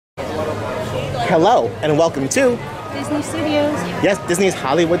Hello and welcome to Disney Studios. Yes, Disney's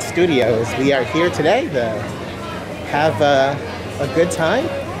Hollywood Studios. We are here today to have a good time,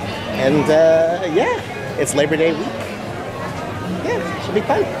 and yeah, it's Labor Day week. Yeah, it should be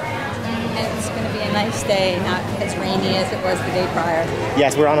fun. And it's going to be a nice day, not as rainy as it was the day prior.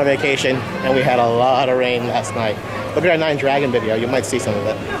 Yes, we're on a vacation, and we had a lot of rain last night. Look at our Nine Dragon video. You might see some of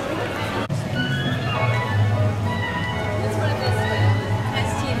it. That's one of the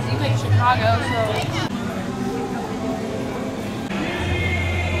best teams. You picked Chicago, so.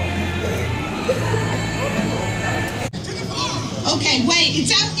 Okay, wait,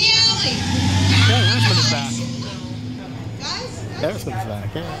 it's out in the alley. Yeah, Aerosmith is back. Guys? Aerosmith is back,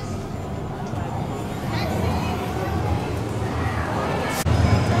 yeah.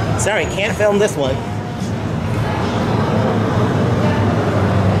 Sorry, can't film this one.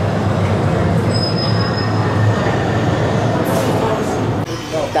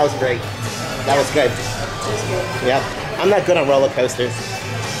 That was great. That was good. Yeah, I'm not good on roller coasters.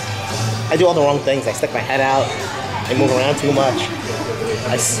 I do all the wrong things. I stick my head out. I move around too much.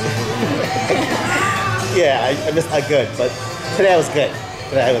 I'm just not good. But today I was good.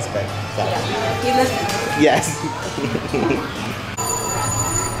 Today I was good. So. You listened. Yes.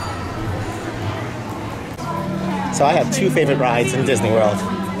 So I have two favorite rides in Disney World: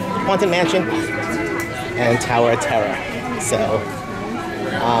 Haunted Mansion and Tower of Terror. So.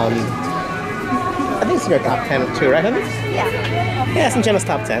 I think it's in your top 10 too, right, honey? Yeah. Yeah, it's in Jenna's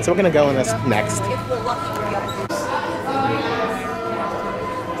top 10, so we're going to go in this next.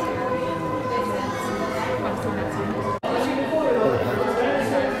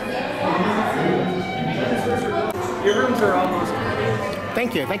 Your rooms are almost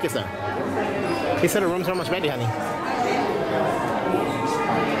Thank you, sir. He said the rooms are almost ready, honey.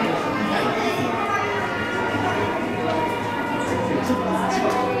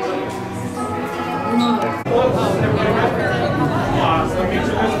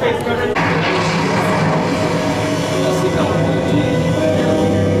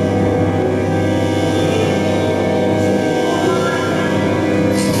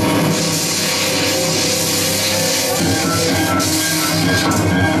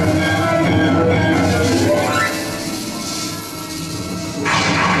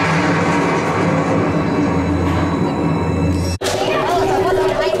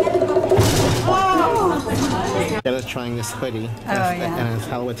 Jenna's trying this hoodie. And it's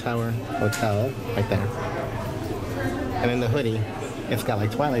Hollywood Tower Hotel right there. And in the hoodie, it's got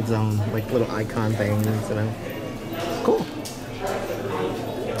like Twilight Zone, like little icon things, you know. Cool.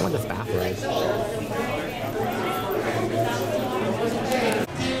 I want this bathroom.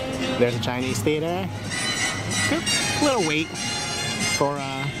 There's a Chinese theater. Good little wait for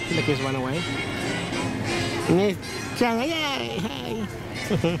Mickey's Runaway. And there's Jenna, yay! Hey!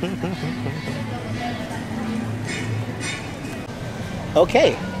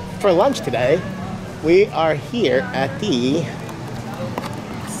 Okay, for lunch today, we are here at the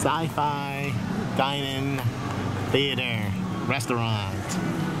Sci-Fi Dine-In Theater Restaurant.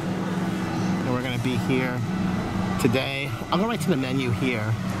 And we're gonna be here today. I'll go right to the menu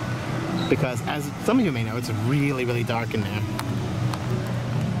here because as some of you may know, it's really, really dark in there.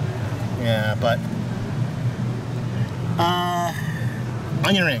 Yeah, but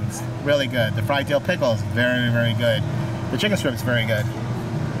onion rings, really good. The fried dill pickles, very, very good. The chicken strip's very good.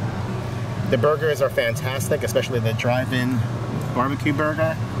 The burgers are fantastic, especially the drive-in barbecue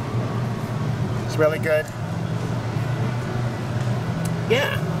burger. It's really good.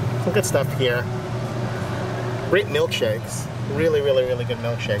 Yeah, some good stuff here. Great milkshakes. Really, really, really good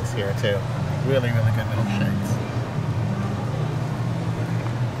milkshakes here too. Really, really good milkshakes.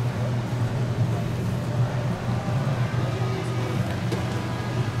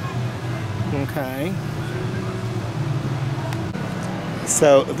 Okay.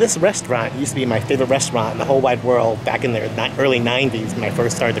 So this restaurant used to be my favorite restaurant in the whole wide world back in the early 90s when I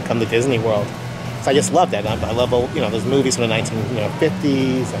first started to come to Disney World. So I just loved it. I love, you know, those movies from the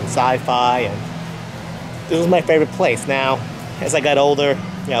 1950s and sci-fi, and this was my favorite place. Now, as I got older,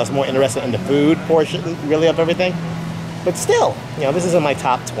 you know, I was more interested in the food portion, really, of everything. But still, you know, this is in my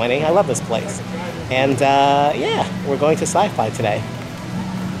top 20. I love this place. And yeah, we're going to Sci-Fi today.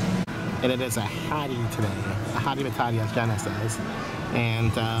 And it is a hottie today. A hottie matati, as Jenna says.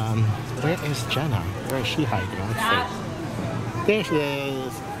 And where is Jenna? Where is she hiding? Let's see. There she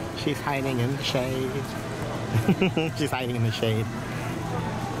is. She's hiding in the shade. She's hiding in the shade.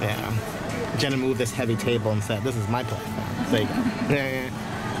 Yeah. Jenna moved this heavy table and said, "This is my platform." There you go. Yeah.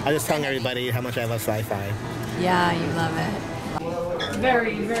 I'm just telling everybody how much I love sci-fi. Yeah, you love it.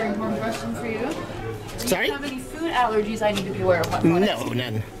 Very, very important question for you. Sorry? Do you have any food food allergies I need to be aware of? No,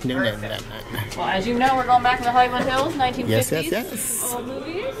 none. No. Well, as you know, we're going back to the Highland Hills, 1950s. Yes. Some old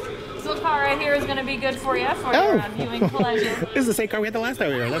movies. This car right here is going to be good for you for your viewing pleasure. This is the same car we had the last time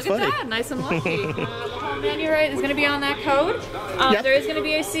we were here. That's Look funny. at that, nice and lucky. The home menu right is going to be on that code. Yep. There is going to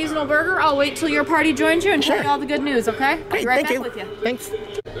be a seasonal burger. I'll wait till your party joins you and tell you all the good news, okay? I'll Great, be right thank back you. with you. Thanks.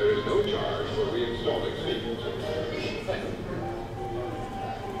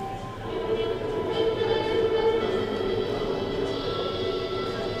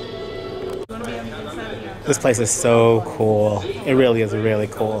 This place is so cool. It really is really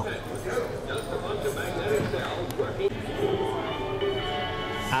cool.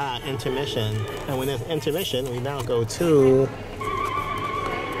 Intermission. And when there's intermission, we now go to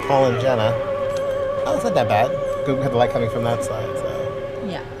Paul and Jenna. Oh, it's not that bad. Good, we have the light coming from that side, so.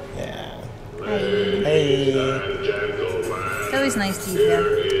 Yeah. Hey. It's always nice to eat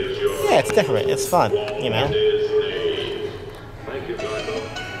here. Yeah, it's different. It's fun, you know? Thank you, Michael.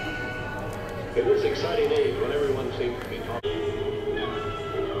 In this exciting age when everyone seems to be talking.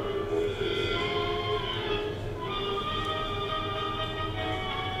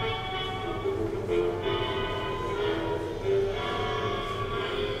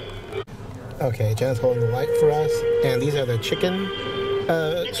 Okay, Jenna's holding the light for us, and these are the chicken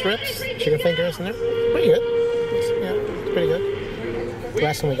strips, chicken fingers, and they're pretty good. It's pretty good.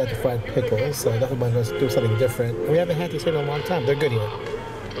 Last time we got the fried pickles, so definitely want us to do something different. We haven't had these here in a long time. They're good here.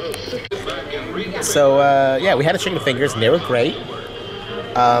 So, yeah, we had the chicken fingers, and they were great.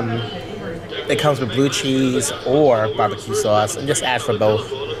 It comes with blue cheese or barbecue sauce, and just add for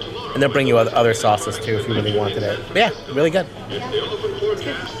both. And they'll bring you other sauces, too, if you really wanted it. But yeah, really good.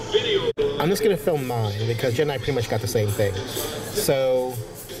 I'm just going to film mine, because Jen and I pretty much got the same thing. So,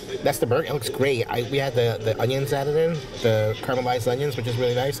 that's the burger. It looks great. We had the onions added in, the caramelized onions, which is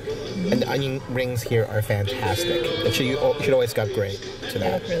really nice. And the onion rings here are fantastic. It should always got great to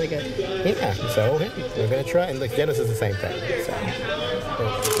that. They look really good. Yeah, so hey, we're going to try. And look, Jenna's is the same thing. So,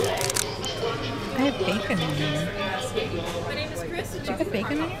 I have bacon in here. Did you put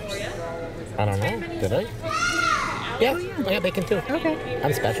bacon in yours? I don't know. Did I? Yeah, I got bacon too. Okay.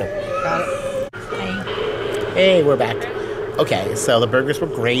 I'm special. Got it. Hey. Hey, we're back. Okay, so the burgers were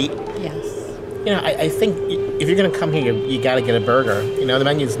great. Yes. You know, I think if you're going to come here, you got to get a burger. You know, the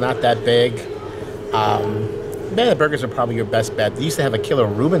menu's not that big. The burgers are probably your best bet. They used to have a killer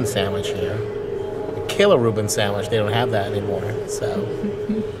Reuben sandwich here. A killer Reuben sandwich. They don't have that anymore. So,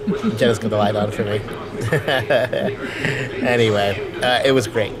 Jenna's got the light on for me. Anyway, it was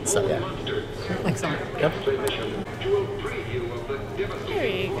great. So, yeah. Excellent. Yep. There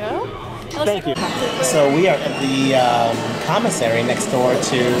you go. Thank you. So we are at the commissary next door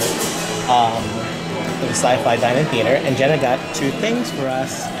to the Sci-Fi Dine-In Theater, and Jenna got two things for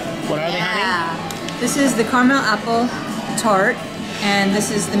us. What are they, honey? This is the caramel apple tart, and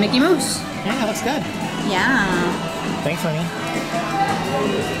this is the Mickey Mouse. Yeah, looks good. Yeah. Thanks, honey.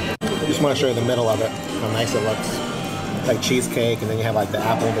 Just want to show you the middle of it, how nice it looks. Like cheesecake, and then you have like the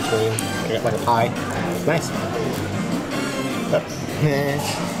apple in between, like a pie. It's nice.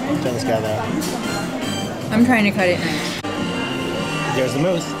 Jenna's got that. I'm trying to cut it nice. There's the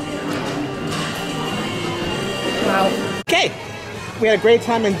moose. Wow. Okay, we had a great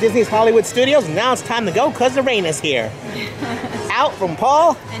time in Disney's Hollywood Studios, and now it's time to go because the rain is here. Out from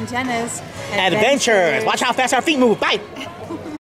Paul And Jenna's Adventures. Watch how fast our feet move. Bye.